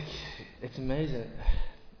amazing.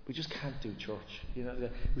 We just can't do church.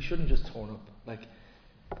 We shouldn't just turn up. Like,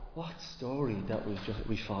 what story that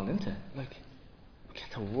we fall into? Like, we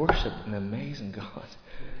get to worship an amazing God.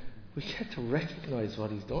 We get to recognise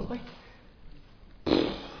what He's done. Like,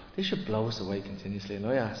 this should blow us away continuously. And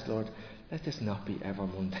I ask, Lord, let this not be ever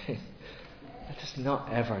mundane. Let this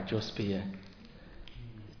not ever just be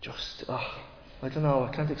I don't know,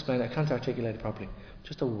 I can't explain it, I can't articulate it properly.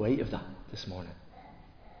 Just a weight of that this morning.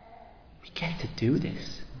 We get to do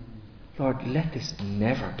this. Lord, let this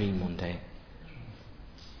never be mundane.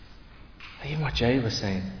 Even what Jay was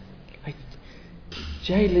saying. Like,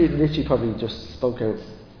 Jay literally probably just spoke out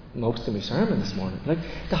most of my sermon this morning. Like,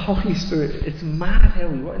 the Holy Spirit, it's mad how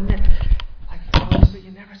we wasn't it? Like, the Holy Spirit,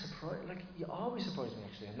 you never surprise. Like, you always surprise me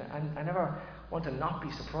actually. And I never want to not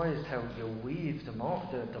be surprised how you weave the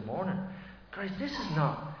morning. Guys, this is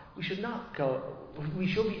not. We should not go. We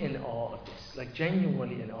should be in awe of this. Like,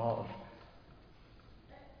 genuinely in awe of.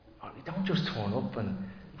 We don't just turn up and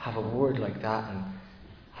have a word like that and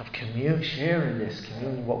have sharing this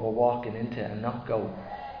communion, what we're walking into, and not go,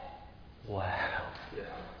 wow.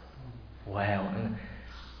 And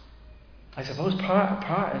I suppose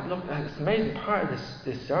look, it's amazing. Part of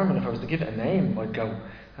this sermon, if I was to give it a name, I'd go.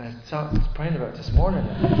 And I was praying about it this morning,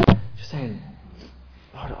 and just saying,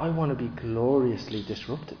 Lord, I want to be gloriously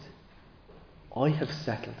disrupted. I have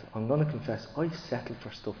settled. I'm going to confess, I've settled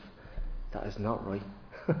for stuff that is not right.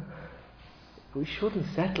 We shouldn't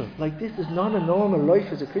settle. Like, this is not a normal life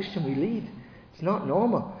as a Christian we lead. It's not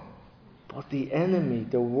normal. But the enemy,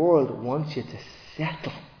 the world, wants you to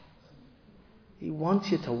settle. He wants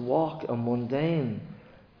you to walk a mundane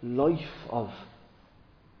life of,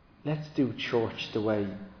 let's do church the way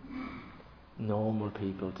normal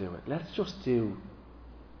people do it. Let's just do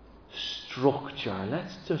structure.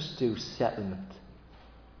 Let's just do settlement.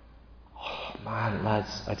 Oh man,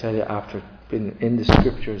 lads, I tell you, after being in the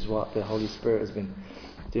scriptures, what the Holy Spirit has been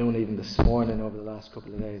doing even this morning over the last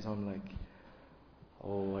couple of days, I'm like,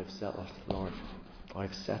 oh, I've settled, Lord.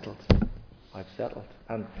 I've settled.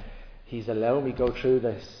 And He's allowed me go through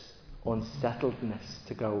this unsettledness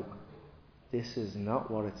to go, this is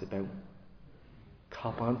not what it's about.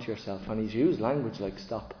 Cop onto yourself. And He's used language like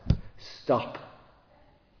stop,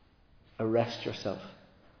 arrest yourself.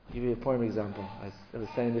 I'll give you a prime example. I was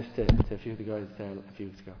saying this to a few of the guys there a few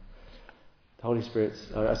weeks ago. The Holy Spirit,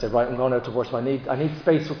 I said, right, I'm going out to worship. I need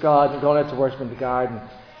space with God. I'm going out to worship in the garden.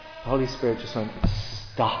 The Holy Spirit just went,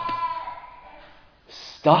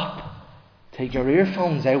 stop. Take your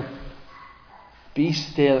earphones out. Be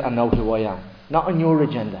still and know who I am. Not on your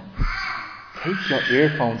agenda. Take your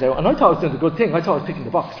earphones out. And I thought I was doing the good thing. I thought I was picking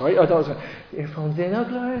the box, right? I thought I was going, earphones in, oh,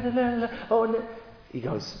 glory, oh, no. He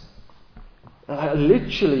goes,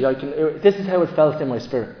 this is how it felt in my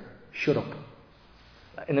spirit. Shut up.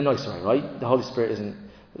 In a nice way, right? The Holy Spirit isn't,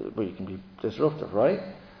 well, you can be disruptive, right?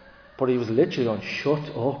 But He was literally going,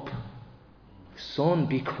 shut up. Son,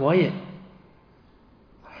 be quiet.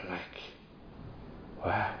 I'm like,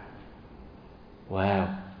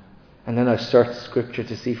 wow. And then I searched Scripture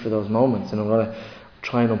to see for those moments, and I'm going to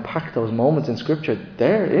try and unpack those moments in Scripture.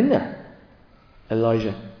 They're in there.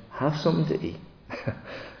 Elijah, have something to eat.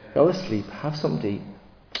 Go to sleep, have something to eat.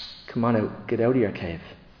 Come on out, get out of your cave.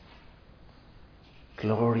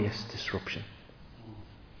 Glorious disruption.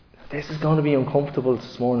 This is going to be uncomfortable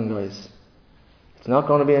this morning, guys. It's not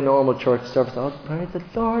going to be a normal church service. Oh, praise the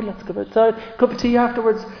Lord, let's go outside. Cup of tea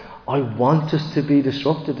afterwards. I want us to be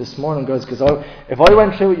disrupted this morning, guys, because if I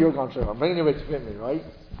went through what you're going through, I'm bringing you with me, right?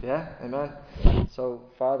 Yeah, amen. So,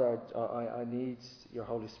 Father, I need your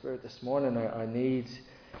Holy Spirit this morning. I need.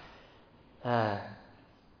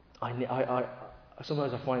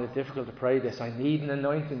 Sometimes I find it difficult to pray this. I need an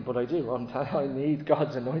anointing, but I do. I'm telling you, I need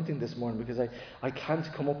God's anointing this morning, because I can't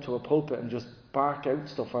come up to a pulpit and just bark out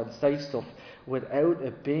stuff or say stuff without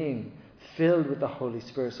it being filled with the Holy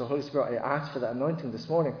Spirit. So Holy Spirit, I ask for that anointing this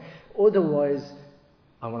morning. Otherwise,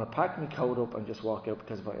 I want to pack my coat up and just walk out,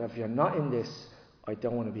 because if you're not in this, I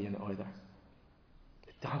don't want to be in it either.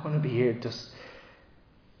 I don't want to be here just...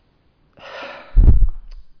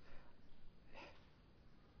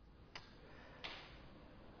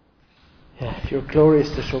 Yeah, your glorious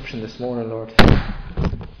disruption this morning, Lord. Yeah.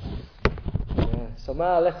 So,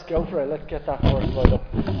 let's go for it. Let's get that first slide up.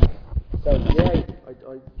 So, yeah,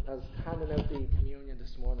 I was handing out the communion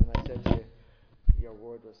this morning. I said to you, your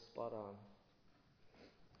word was spot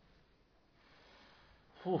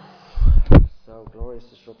on. So, glorious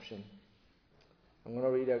disruption. I'm going to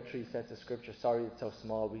read out 3 sets of scripture. Sorry it's so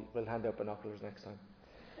small. We'll hand out binoculars next time.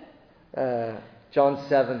 John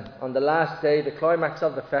 7. On the last day, the climax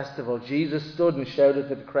of the festival, Jesus stood and shouted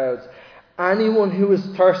to the crowds, Anyone who is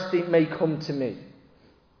thirsty may come to me.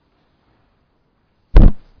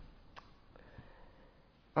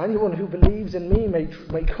 Anyone who believes in me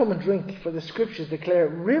may come and drink, for the scriptures declare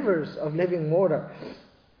rivers of living water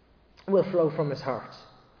will flow from his heart.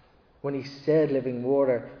 When he said living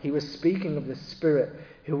water, he was speaking of the Spirit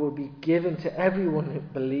who will be given to everyone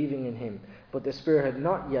believing in him. But the Spirit had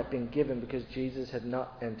not yet been given because Jesus had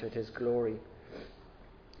not entered his glory.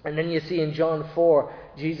 And then you see in John 4,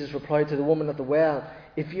 Jesus replied to the woman at the well,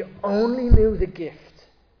 if you only knew the gift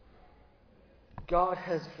God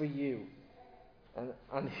has for you,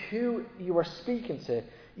 and who you are speaking to,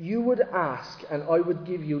 you would ask and I would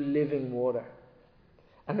give you living water.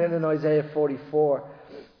 And then in Isaiah 44,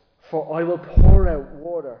 for I will pour out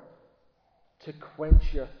water to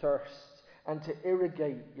quench your thirst and to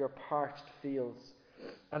irrigate your parched fields.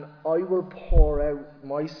 And I will pour out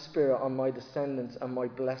my Spirit on my descendants and my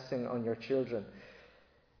blessing on your children.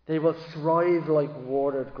 They will thrive like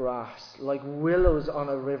watered grass, like willows on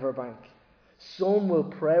a riverbank. Some will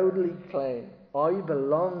proudly claim, I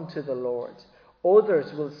belong to the Lord.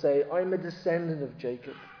 Others will say, I'm a descendant of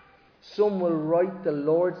Jacob. Some will write the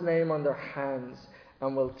Lord's name on their hands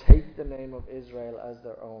and will take the name of Israel as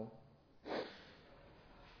their own.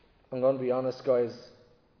 I'm going to be honest, guys,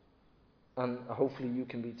 and hopefully you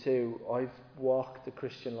can be too. I've walked the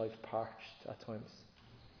Christian life parched at times.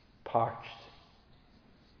 Parched.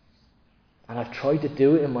 And I've tried to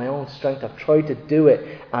do it in my own strength. I've tried to do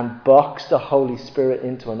it and box the Holy Spirit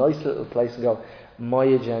into a nice little place and go, my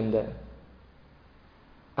agenda.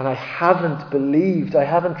 And I haven't believed, I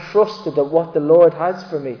haven't trusted that what the Lord has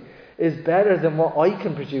for me is better than what I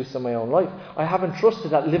can produce in my own life. I haven't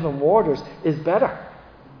trusted that living waters is better.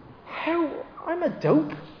 How? I'm a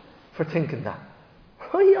dope for thinking that.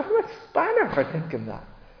 I'm a spanner for thinking that.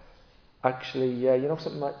 Actually, yeah, you know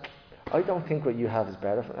something like, I don't think what you have is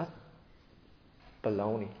better for that.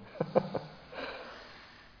 Baloney.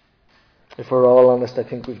 If we're all honest, I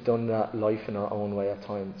think we've done that life in our own way at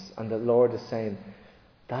times. And the Lord is saying,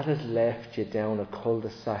 that has left you down a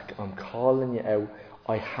cul-de-sac. I'm calling you out.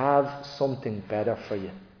 I have something better for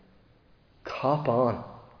you. Cop on.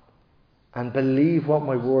 And believe what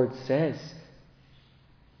my word says.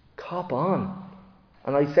 Cop on.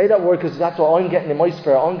 And I say that word because that's what I'm getting in my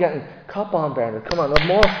spirit. I'm getting, cop on, Bernard. Come on, I've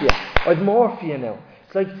more for you. I've more for you now.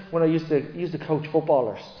 It's like when I used to coach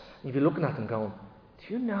footballers. You'd be looking at them going,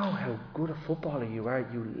 do you know how good a footballer you are,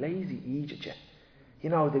 you lazy idiot? You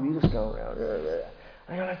know, they'd be just going around.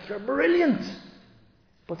 And you're like, you're brilliant.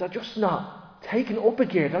 But they're just not taking up a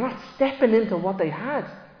gear. They're not stepping into what they had.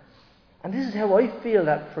 And this is how I feel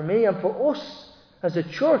that for me and for us as a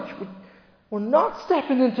church, we're not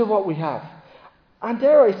stepping into what we have. And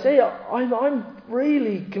dare I say, I'm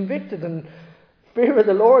really convicted and fear of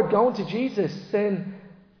the Lord going to Jesus saying,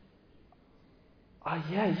 oh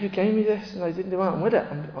yeah, you gave me this and I didn't do anything with it.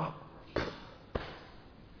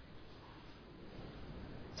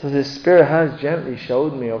 So the Spirit has gently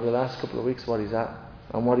showed me over the last couple of weeks what He's at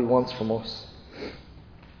and what He wants from us.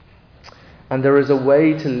 And there is a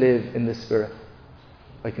way to live in the Spirit.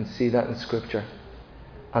 I can see that in Scripture.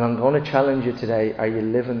 And I'm going to challenge you today, are you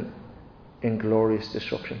living in glorious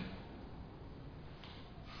disruption?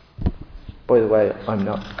 By the way, I'm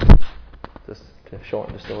not. Just to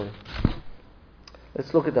shorten the story.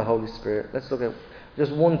 Let's look at the Holy Spirit. Let's look at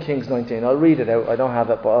just 1 Kings 19. I'll read it out. I don't have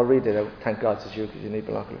it, but I'll read it out. Thank God it's you because you need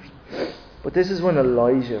binoculars. But this is when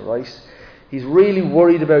Elijah, right? He's really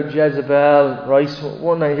worried about Jezebel, right? So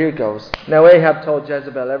one night, here it goes. Now Ahab told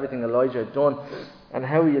Jezebel everything Elijah had done and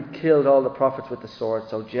how he had killed all the prophets with the sword.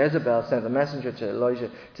 So Jezebel sent a messenger to Elijah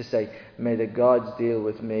to say, may the gods deal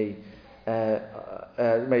with me.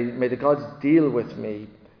 May the gods deal with me,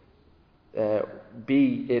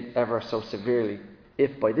 be it ever so severely,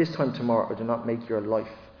 if by this time tomorrow I do not make your life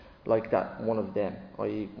like that one of them,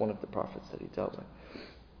 i.e. one of the prophets that he dealt with.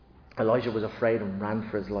 Elijah was afraid and ran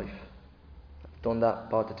for his life. Done that,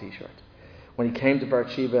 bought the t-shirt. When he came to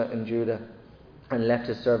Beersheba in Judah and left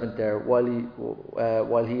his servant there, while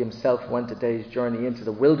he himself went a day's journey into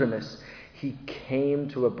the wilderness, he came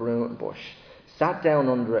to a broom bush, sat down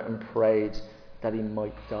under it and prayed that he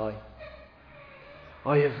might die.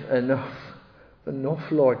 I have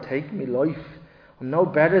enough, Lord, take me life. I'm no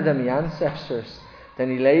better than my ancestors.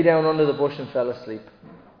 Then he lay down under the bush and fell asleep.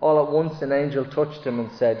 All at once an angel touched him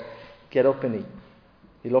and said, get up and eat.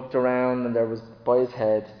 He looked around and there was by his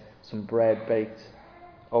head some bread baked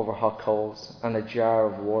over hot coals and a jar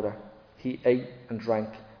of water. He ate and drank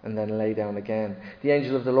and then lay down again. The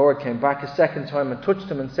angel of the Lord came back a second time and touched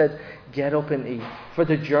him and said, get up and eat, for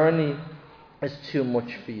the journey is too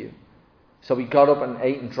much for you. So he got up and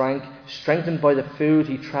ate and drank. Strengthened by the food,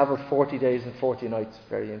 he travelled 40 days and 40 nights.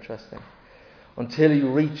 Very interesting. Until he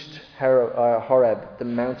reached Horeb, the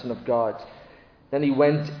mountain of God. Then he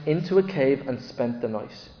went into a cave and spent the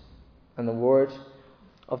night. And the word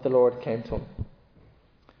of the Lord came to him.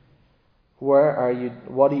 Where are you?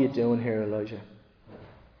 What are you doing here, Elijah?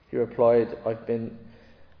 He replied, I've been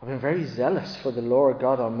very zealous for the Lord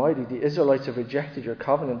God Almighty. The Israelites have rejected your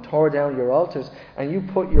covenant, tore down your altars, and you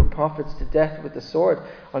put your prophets to death with the sword.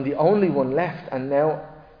 I'm the only one left, and now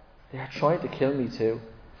they are trying to kill me too.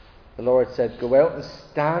 The Lord said, go out and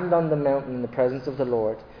stand on the mountain in the presence of the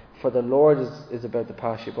Lord, for the Lord is about to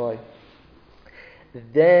pass you by.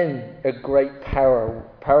 Then a great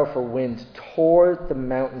powerful wind tore the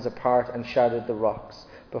mountains apart and shattered the rocks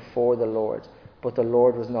before the Lord, but the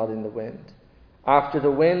Lord was not in the wind. After the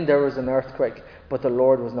wind there was an earthquake, but the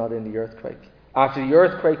Lord was not in the earthquake. After the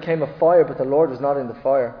earthquake came a fire, but the Lord was not in the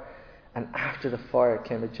fire. And after the fire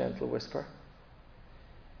came a gentle whisper.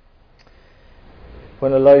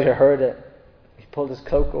 When Elijah heard it, he pulled his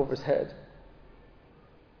cloak over his head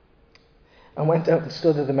and went out and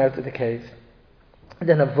stood at the mouth of the cave. And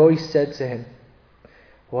then a voice said to him,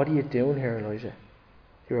 what are you doing here, Elijah?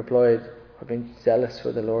 He replied, I've been zealous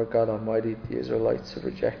for the Lord God Almighty. The Israelites have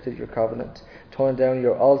rejected your covenant, torn down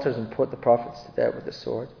your altars, and put the prophets to death with the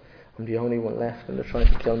sword. I'm the only one left, and they're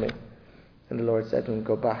trying to kill me. And the Lord said to him,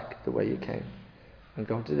 go back the way you came, and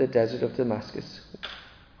go to the desert of Damascus.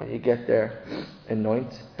 When you get there,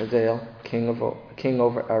 anoint Hazael, king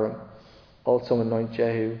over Aram. Also anoint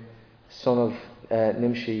Jehu, son of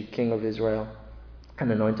Nimshi, king of Israel.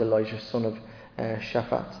 And anoint Elijah, son of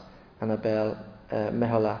Shaphat, and Abel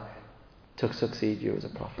Meholah, to succeed you as a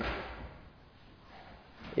prophet.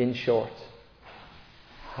 In short,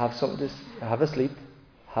 have a sleep,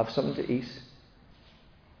 have something to eat.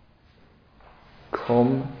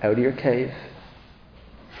 Come out of your cave,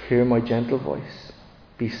 hear my gentle voice,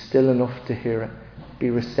 be still enough to hear it, be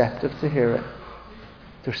receptive to hear it.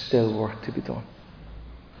 There's still work to be done.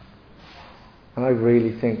 And I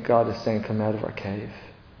really think God is saying, come out of our cave.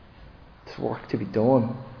 There's work to be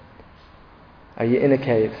done. Are you in a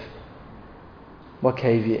cave? What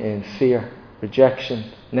cave are you in? Fear,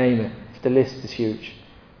 rejection, name it. The list is huge.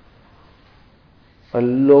 I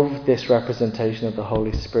love this representation of the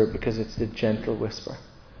Holy Spirit because it's the gentle whisper.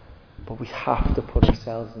 But we have to put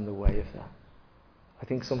ourselves in the way of that. I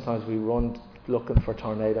think sometimes we run looking for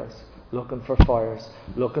tornadoes, looking for fires,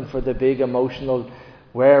 looking for the big emotional,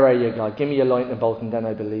 where are you, God? Give me a lightning bolt and then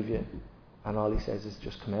I believe you. And all he says is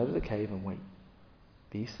just come out of the cave and wait.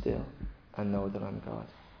 Be still and know that I'm God.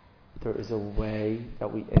 There is a way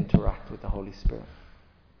that we interact with the Holy Spirit.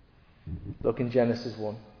 Look in Genesis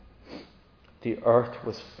 1. The earth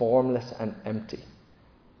was formless and empty,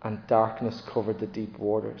 and darkness covered the deep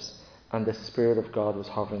waters, and the Spirit of God was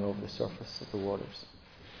hovering over the surface of the waters.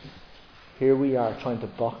 Here we are trying to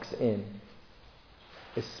box in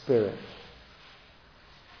a Spirit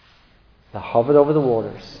that hovered over the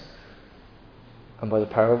waters, and by the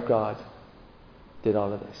power of God did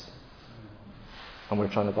all of this. And we're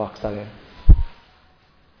trying to box that in.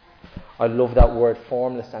 I love that word,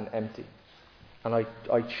 formless and empty. And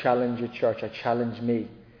I challenge your church, I challenge me.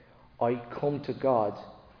 I come to God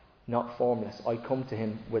not formless. I come to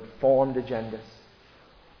him with formed agendas,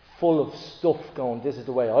 full of stuff going, this is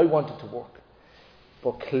the way I want it to work.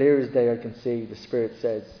 But clear as day I can see, the Spirit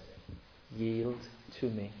says, yield to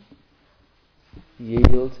me.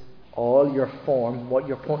 Yield all your form, what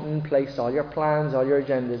you're putting in place, all your plans, all your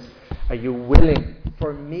agendas. Are you willing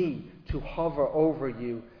for me to hover over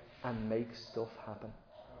you and make stuff happen?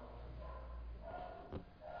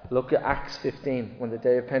 Look at Acts 15, when the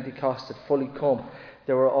day of Pentecost had fully come.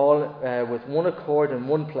 They were all with one accord in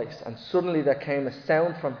one place, and suddenly there came a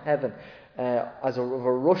sound from heaven as of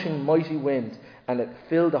a rushing mighty wind, and it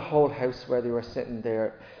filled the whole house where they were sitting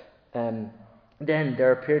there. Then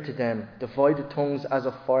there appeared to them divided tongues as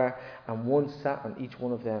of fire, and one sat on each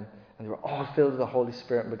one of them. And they were all filled with the Holy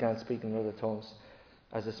Spirit and began speaking in other tongues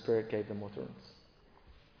as the Spirit gave them utterance.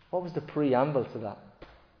 What was the preamble to that?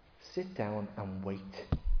 Sit down and wait.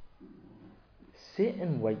 Sit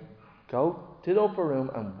and wait. Go to the upper room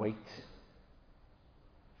and wait.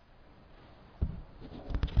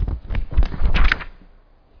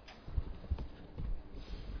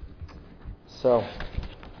 So,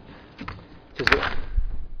 I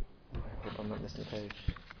hope I'm not missing a page.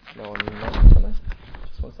 No, I'm not, am I?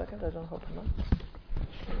 Just 1 second, I don't hope I'm not.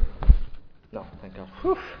 No, thank God.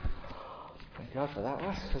 Whew. Thank God for that.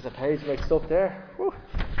 There's a page mixed up there. Whew.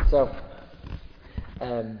 So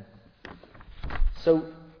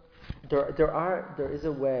there is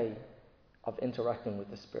a way of interacting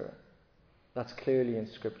with the Spirit. That's clearly in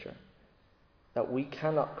Scripture. That we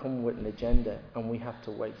cannot come with an agenda and we have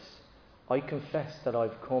to wait. I confess that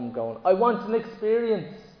I've come going, I want an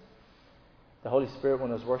experience. The Holy Spirit,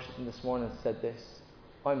 when I was worshipping this morning, said this: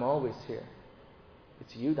 I'm always here.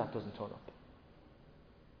 It's you that doesn't turn up.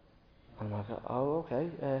 And I'm like, oh,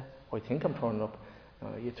 okay. I think I'm turning up.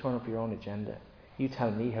 No, you turn up your own agenda. You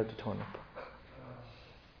tell me how to turn up.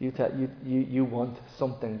 You want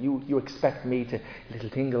something. You expect me to little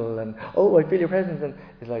tingle and, oh, I feel your presence. And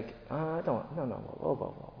it's like, no,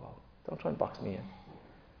 whoa. Don't try and box me in.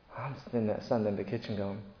 I'm standing in the kitchen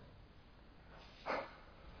going,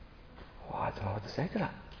 I don't know what to say to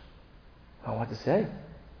that. I don't know what to say.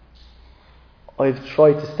 I've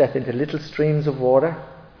tried to step into little streams of water,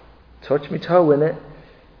 touch my toe in it,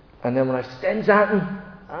 and then when I've stepped at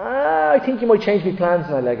I think you might change my plans,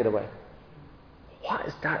 and I leg it away. What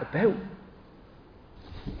is that about?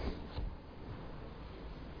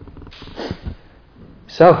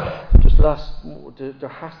 So, just last, there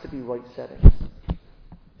has to be right settings.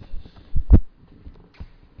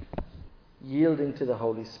 Yielding to the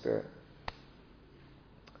Holy Spirit.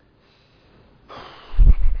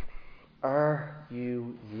 Are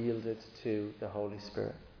you yielded to the Holy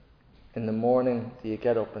Spirit? In the morning, do you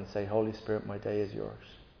get up and say, Holy Spirit, my day is yours?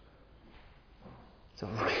 It's a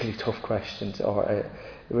really tough question, or a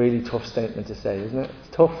really tough statement to say, isn't it?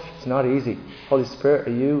 It's tough. It's not easy. Holy Spirit,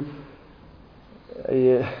 are you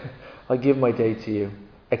I give my day to you,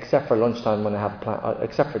 except for lunchtime when I have a plan,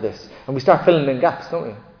 except for this. And we start filling in gaps, don't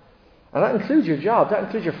we? And that includes your job, that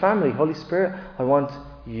includes your family. Holy Spirit, I want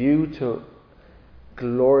you to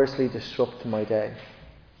gloriously disrupt my day.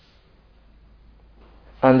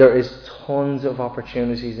 And there is tons of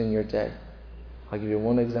opportunities in your day. I'll give you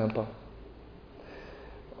one example.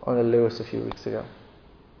 On a Lewis a few weeks ago,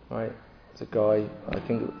 right? It's a guy, I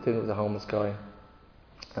think it was a homeless guy.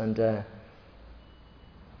 And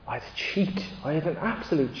I had an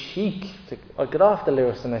absolute cheek. I got off the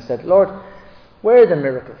Lewis and I said, Lord, where are the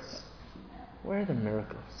miracles? Where are the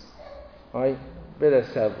miracles? Right? Bit of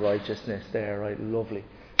self-righteousness there, right? Lovely.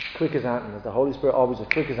 Quick as Anton. The Holy Spirit always was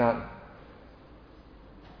quick as Anton.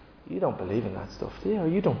 You don't believe in that stuff, do you? Or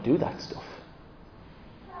you don't do that stuff.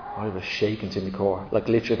 I was shaking to my core. Like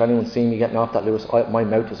literally, if anyone's seen me getting off that Lewis, my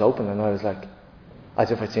mouth was open and I was like,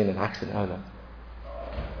 as if I'd seen an accident. I was like,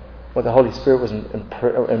 but the Holy Spirit was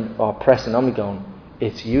pressing on me going,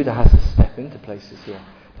 it's you that has to step into places here.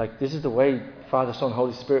 Like this is the way Father, Son,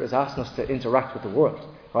 Holy Spirit is asking us to interact with the world,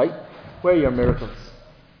 right? Where are your miracles?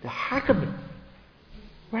 The heck of me.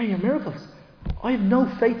 Where are your miracles? I have no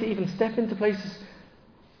faith to even step into places.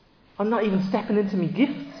 I'm not even stepping into my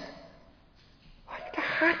gifts. Like the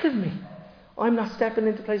heck of me. I'm not stepping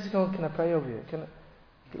into places going, can I pray over you?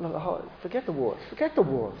 Forget the world.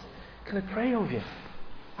 Can I pray over you?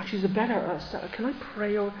 Actually, it's a better. Can I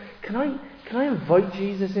pray over? Can I invite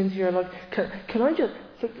Jesus into your life? Can I just?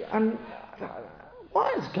 And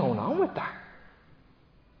what is going on with that?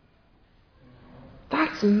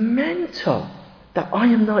 That's mental. That I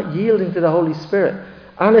am not yielding to the Holy Spirit,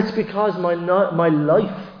 and it's because my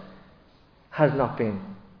life has not been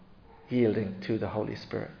yielding to the Holy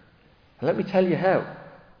Spirit. And let me tell you how.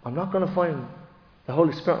 I'm not going to find the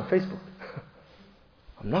Holy Spirit on Facebook.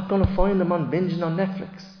 I'm not going to find them on binging on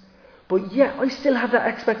Netflix. But yet, I still have that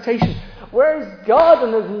expectation. Where's God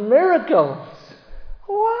and His miracles?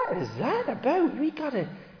 What is that about?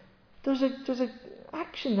 There's a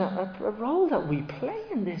action, a role that we play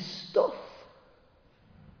in this stuff.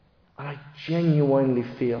 And I genuinely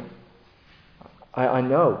feel, I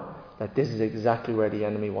know that this is exactly where the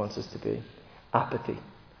enemy wants us to be. Apathy,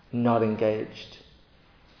 not engaged.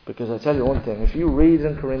 Because I tell you one thing, if you read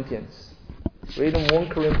in Corinthians, read in 1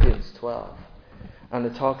 Corinthians 12, and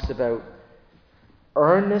it talks about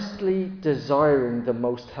earnestly desiring the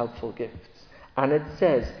most helpful gifts. And it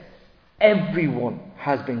says, everyone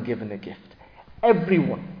has been given a gift.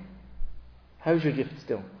 Everyone. How's your gifts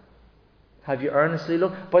doing? Have you earnestly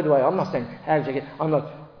looked? By the way, I'm not saying, how's your gift? I'm like,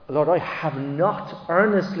 Lord, I have not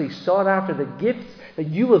earnestly sought after the gifts that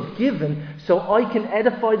you have given so I can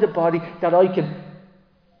edify the body, that I can...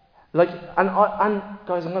 and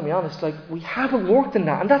guys, I'm going to be honest, we haven't worked in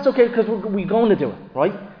that. And that's okay because we're going to do it,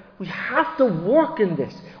 right? We have to work in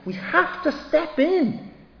this. We have to step in.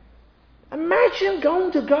 Imagine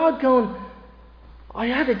going to God going, I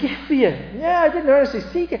had a gift for you. Yeah, I didn't earnestly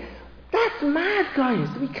seek it. That's mad, guys.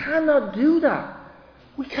 We cannot do that.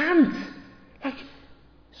 We can't.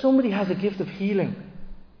 Somebody has a gift of healing.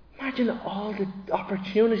 Imagine all the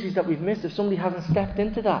opportunities that we've missed if somebody hasn't stepped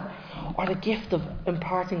into that. Or the gift of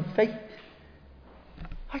imparting faith.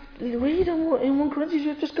 Read in 1 Corinthians,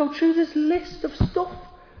 you just go through this list of stuff.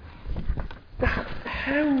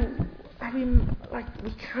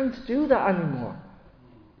 We can't do that anymore.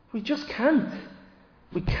 We just can't.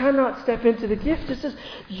 We cannot step into the gift. It says,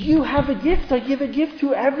 you have a gift. I give a gift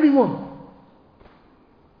to everyone.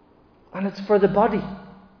 And it's for the body.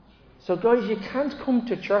 So guys, you can't come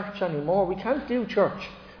to church anymore. We can't do church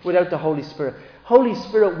without the Holy Spirit. Holy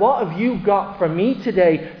Spirit, what have you got for me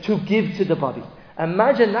today to give to the body?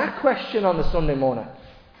 Imagine that question on the Sunday morning.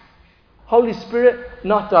 Holy Spirit,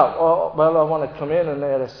 not that, I want to come in and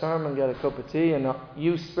get a sermon, get a cup of tea, and not,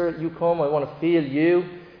 you Spirit, you come, I want to feel you.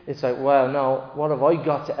 It's like, well, no, what have I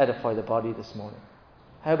got to edify the body this morning?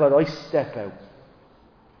 How about I step out?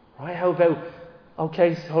 Right? How about,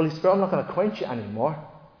 okay, Holy Spirit, I'm not going to quench you anymore.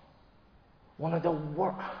 One of the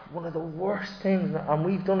worst things, and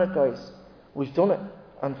we've done it, guys. We've done it.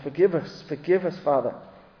 And forgive us, Father.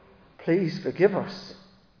 Please forgive us.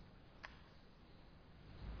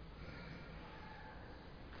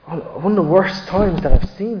 One of the worst times that I've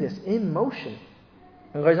seen this in motion.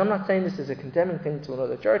 And guys, I'm not saying this is a condemning thing to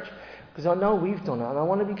another church, because I know we've done it, and I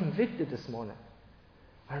want to be convicted this morning.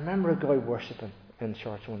 I remember a guy worshipping in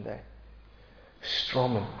church one day,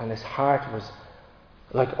 strumming, and his heart was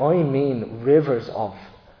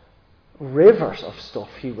rivers of stuff.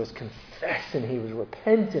 He was confessing, he was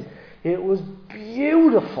repenting. It was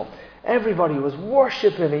beautiful. Everybody was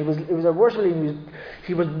worshipping. It was a worship.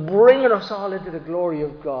 He was bringing us all into the glory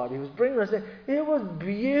of God. He was bringing us in. It was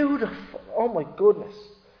beautiful. Oh my goodness.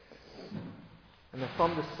 And then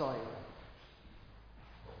from the side,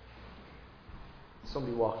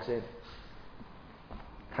 somebody walks in.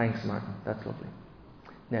 Thanks, Martin. That's lovely.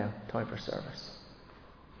 Now, time for service.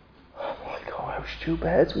 Oh my God, how stupid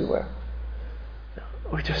heads we were.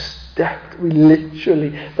 We just stepped. We literally,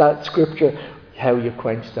 that scripture, how you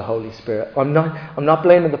quench the Holy Spirit. I'm not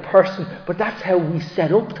blaming the person, but that's how we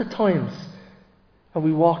set up the times. And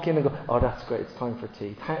we walk in and go, oh, that's great, it's time for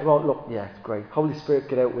tea. Well, look, yeah, it's great. Holy Spirit,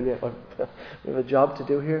 get out, will you? We have a job to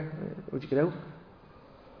do here. Would you get out?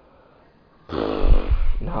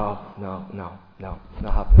 No,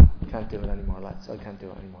 not happening. Can't do it anymore, lads. I can't do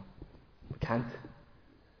it anymore. We can't.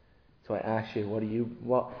 So I ask you,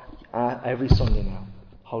 every Sunday now,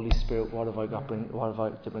 Holy Spirit, what have I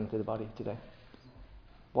to bring to the body today?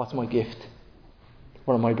 What's my gift?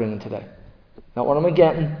 What am I bringing today? Not what am I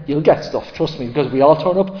getting? You'll get stuff, trust me, because we all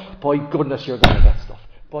turn up. By goodness, you're going to get stuff.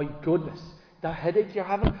 By goodness. That headache you're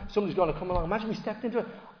having, somebody's going to come along. Imagine we stepped into it.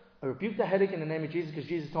 I rebuke the headache in the name of Jesus, because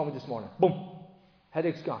Jesus told me this morning. Boom.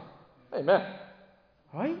 Headache's gone. Amen.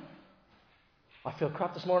 Right? I feel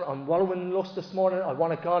crap this morning. I'm wallowing in lust this morning. I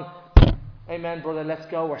want it gone. Amen, brother. Let's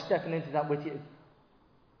go. We're stepping into that with you.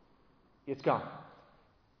 It's gone.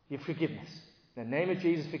 You have forgiveness. In the name of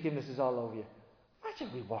Jesus, forgiveness is all over you. Imagine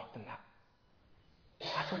we walked in that.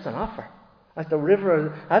 That's what's on offer. That's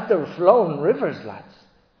the flowing rivers, lads.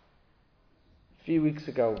 A few weeks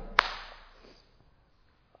ago,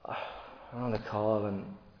 I'm on the call, and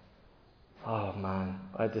oh man,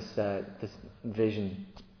 I had this vision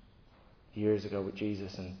years ago with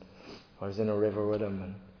Jesus, and I was in a river with him,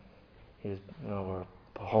 and he was, we're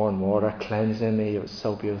pouring water, cleansing me. It was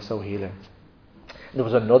so beautiful, so healing. There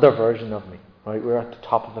was another version of me, right? We were at the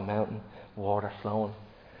top of the mountain, water flowing.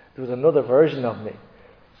 There was another version of me,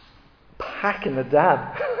 packing the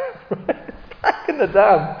dam, packing the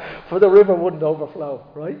dam, for the river wouldn't overflow,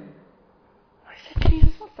 right? I said,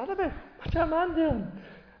 Jesus, what's that about? What's that man doing?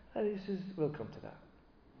 And he says, we'll come to that.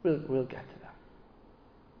 We'll get to that.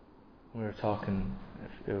 We were talking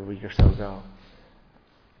a week or so ago,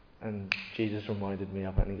 and Jesus reminded me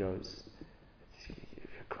of it, and he goes,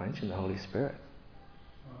 you're quenching the Holy Spirit.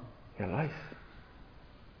 Your life.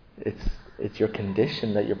 It's your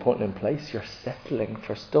condition that you're putting in place. You're settling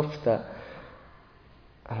for stuff that,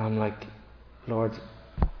 and I'm like, Lord,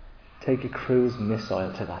 take a cruise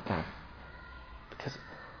missile to that dam, because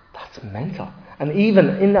that's mental. And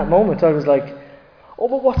even in that moment, I was like, oh,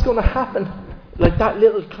 but what's going to happen? Like that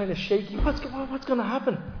little kind of shaky. What's going to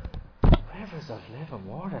happen? Rivers of living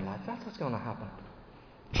water, lads. That's what's going to happen.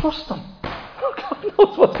 Trust Him. God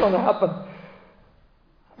knows what's going to happen.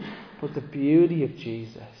 But the beauty of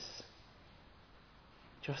Jesus,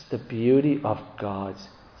 just the beauty of God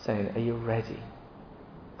saying, are you ready?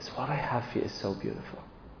 Because what I have for you is so beautiful.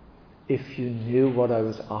 If you knew what I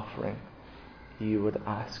was offering, you would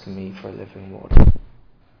ask me for living water.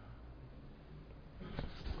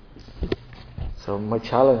 So my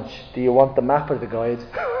challenge, do you want the map or the guide?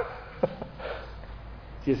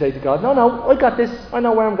 Do you say to God, no, I got this, I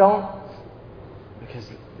know where I'm going? Because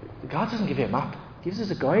God doesn't give you a map. He gives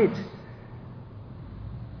us a guide.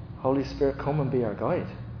 Holy Spirit, come and be our guide.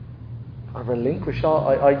 I relinquish all,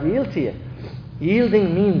 I yield to you.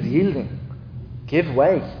 Yielding means yielding. Give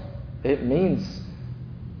way. It means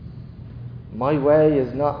my way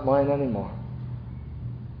is not mine anymore.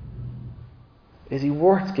 Is he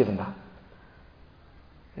worth giving that?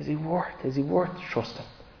 Is he worth trusting?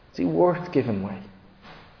 Is he worth giving way?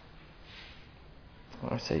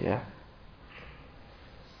 I say yeah.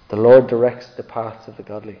 The Lord directs the paths of the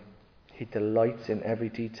godly. He delights in every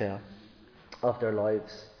detail of their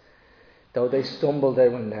lives. Though they stumble, they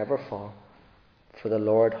will never fall, for the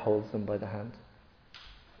Lord holds them by the hand.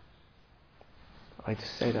 I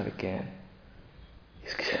just say that again.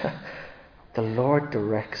 The Lord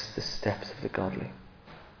directs the steps of the godly.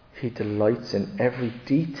 He delights in every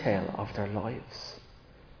detail of their lives.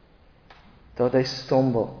 Though they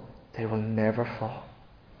stumble, they will never fall,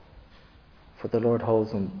 for the Lord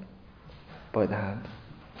holds them by the hand.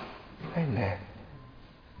 Amen.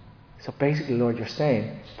 So basically, Lord, you're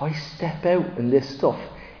saying, if I step out in this stuff,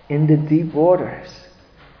 in the deep waters,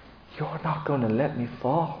 you're not going to let me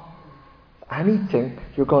fall. If anything,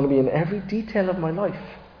 you're going to be in every detail of my life.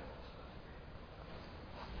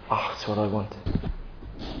 Oh, that's what I want.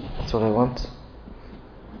 That's what I want.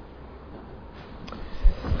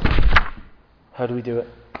 How do we do it?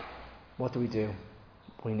 What do we do?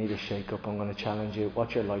 We need a shake up. I'm going to challenge you.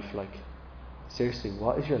 What's your life like? Seriously,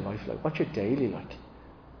 what is your life like? What's your daily like?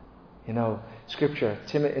 You know, Scripture,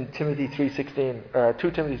 in Timothy 3:16,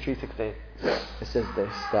 2 Timothy 3:16, it says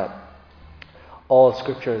this, that all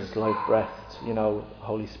Scripture is life breathed, you know,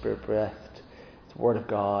 Holy Spirit breathed, it's the Word of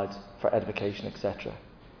God for edification, etc.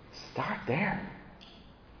 Start there.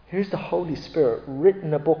 Here's the Holy Spirit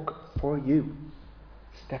written a book for you.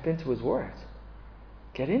 Step into His Word.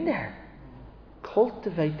 Get in there.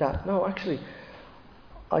 Cultivate that. No, actually,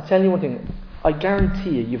 I tell you one thing. I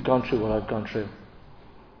guarantee you've gone through what I've gone through.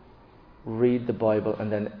 Read the Bible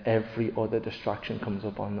and then every other distraction comes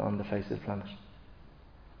up on the face of the planet.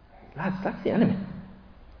 Lads, that's the enemy.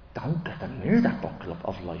 Don't get them near that book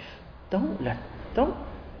of life. Don't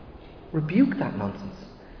rebuke that nonsense.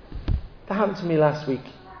 That happened to me last week.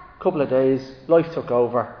 A couple of days, life took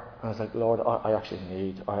over. I was like, Lord, I actually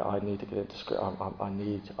need to get into script.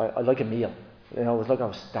 I like a meal. You know, it was like I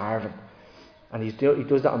was starving. And he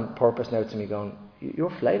does that on purpose now to me, going,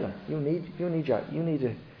 you're flailing. You need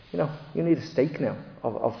a steak now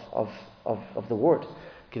of the Word.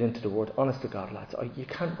 Get into the Word. Honest to God, lads, you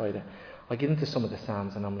can't write it. I get into some of the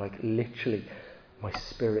Psalms and I'm like, literally, my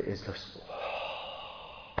spirit is just,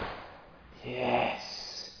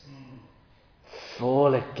 yes,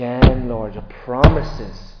 full again, Lord, your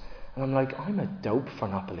promises. And I'm like, I'm a dope for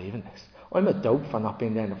not believing this. I'm a dope for not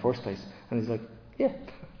being there in the first place. And he's like, yeah,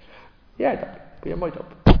 but you're my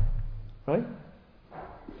dope. Right?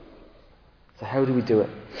 So how do we do it?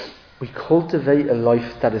 We cultivate a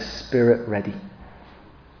life that is spirit ready.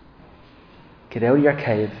 Get out of your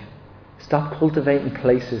cave. Stop cultivating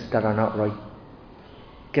places that are not right.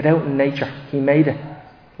 Get out in nature. He made it.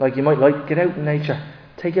 Like you might like, get out in nature.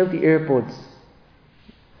 Take out the earbuds.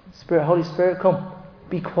 Holy Spirit, come.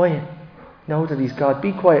 Be quiet. Know that He's God.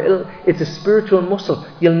 Be quiet. It's a spiritual muscle.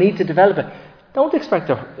 You'll need to develop it. Don't expect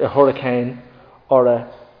a hurricane or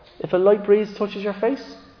if a light breeze touches your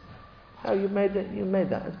face. Oh, you made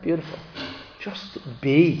that. It's beautiful. Just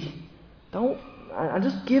be. And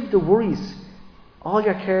just give the worries, all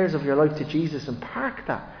your cares of your life to Jesus and park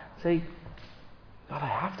that. Say, God, I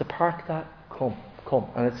have to park that. Come.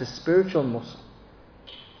 And it's a spiritual muscle.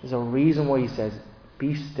 There's a reason why He says,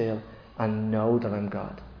 be still and know that I'm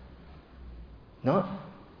God. Not,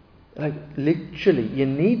 like, literally, you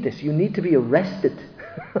need this. You need to be arrested.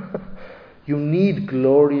 You need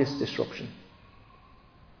glorious disruption.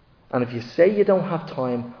 And if you say you don't have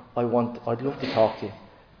time, I'd love to talk to you.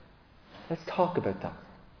 Let's talk about that.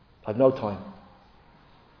 I've no time.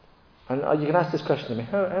 And you can ask this question to me.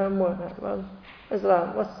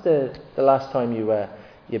 What's the last time you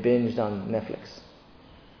binged on Netflix?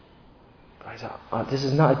 Guys, this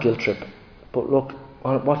is not a guilt trip. But look,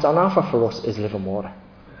 what's on offer for us is living water.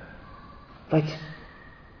 Like,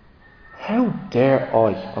 how dare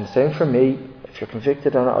I'm saying for me, if you're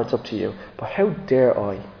convicted or not, it's up to you. But how dare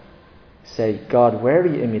I say, God, where are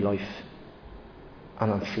you in my life?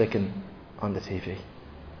 And I'm flicking on the TV.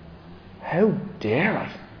 How dare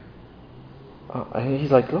I? And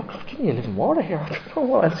He's like, look, I'm giving you living water here. I don't know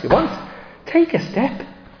what else you want. Take a step.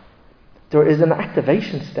 There is an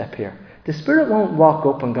activation step here. The Spirit won't walk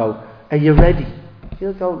up and go, are you ready?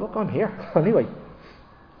 He'll go, look, I'm here. Anyway,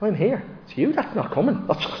 I'm here. It's you that's not coming.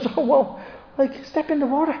 Like, step in the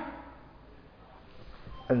water.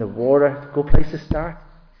 And the water, good place to start,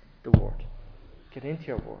 the Word. Get into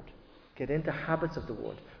your Word. Get into habits of the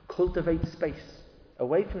Word. Cultivate space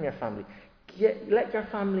away from your family. Let your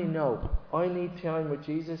family know, I need time with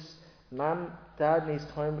Jesus. Mum, Dad needs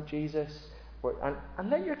time with Jesus. And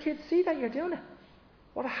let your kids see that you're doing it.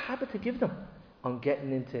 What a habit to give them. I'm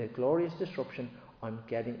getting into glorious disruption. I'm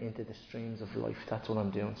getting into the streams of life. That's what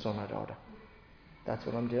I'm doing, son or daughter. That's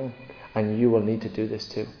what I'm doing. And you will need to do this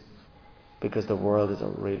too. Because the world is a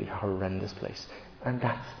really horrendous place. And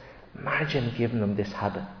that's, imagine giving them this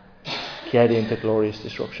habit. Get into glorious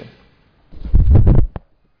disruption.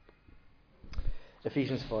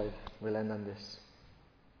 Ephesians 5. We'll end on this.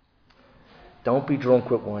 Don't be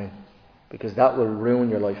drunk with wine, because that will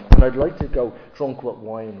ruin your life. And I'd like to go drunk with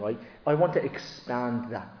wine, right? I want to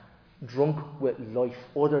expand that. Drunk with life,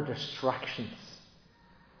 other distractions,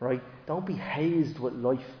 right? Don't be hazed with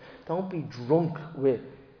life. Don't be drunk with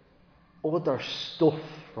other stuff,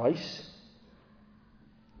 right?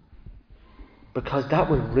 Because that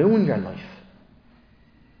will ruin your life.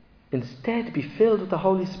 Instead, be filled with the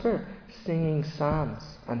Holy Spirit, singing psalms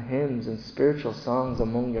and hymns and spiritual songs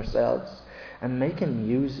among yourselves, and making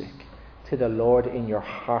music to the Lord in your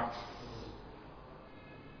heart.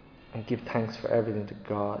 And give thanks for everything to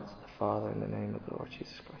God, the Father, in the name of the Lord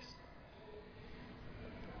Jesus Christ.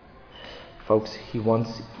 Folks, He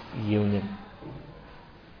wants union.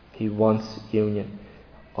 He wants union.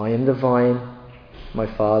 I am the vine, my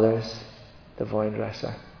Father's the vine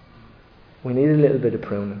dresser. We need a little bit of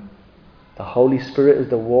pruning. The Holy Spirit is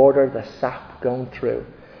the water, the sap going through.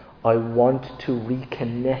 I want to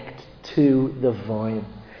reconnect to the vine.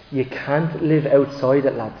 You can't live outside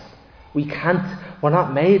it, lads. We can't. We're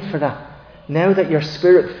not made for that. Now that you're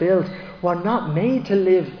Spirit filled, we're not made to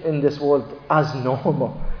live in this world as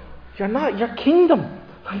normal. You're not. You're kingdom.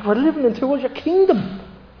 Like, we're living in two worlds. You're kingdom.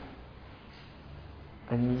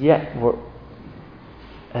 And yet we're.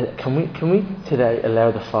 Can we today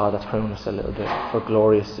allow the Father to prune us a little bit for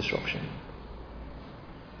glorious disruption?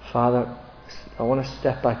 Father, I want to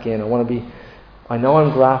step back in. I know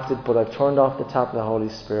I'm grafted, but I've turned off the tap of the Holy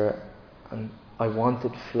Spirit, and I want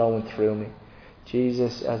it flowing through me.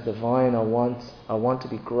 Jesus, as the vine, I want to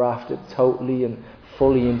be grafted totally and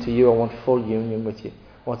fully into you. I want full union with you.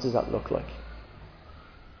 What does that look like?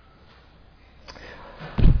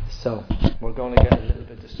 So, we're going to get a little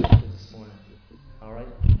bit distracted this morning. Alright?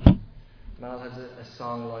 Mal has a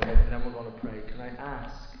song lined up, and then we're going to pray. Can I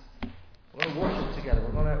ask? We're going to worship together.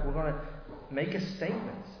 We're going to make a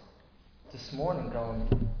statement this morning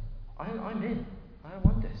going, I'm in. I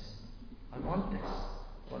want this. I want this.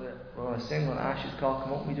 We're going to sing when Ashley's call.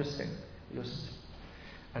 Come up, we just sing.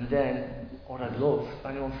 And then, what I'd love, if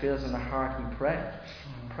anyone feels in their heart, we pray.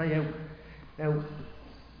 Pray out. Now,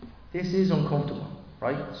 this is uncomfortable,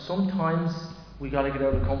 right? Sometimes we got to get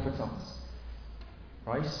out of comfort zones,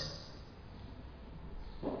 right?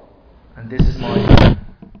 And this is my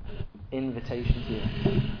invitation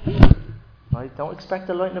to you. Right? Don't expect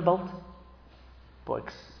to lighten a boat,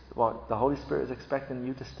 but what the Holy Spirit is expecting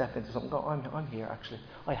you to step into something. Go, I'm here actually.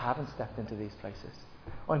 I haven't stepped into these places.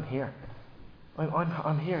 I'm here.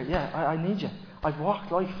 I'm here. Yeah, I need you. I've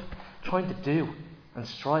walked life trying to do and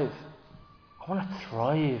strive. I want to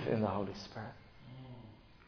thrive in the Holy Spirit.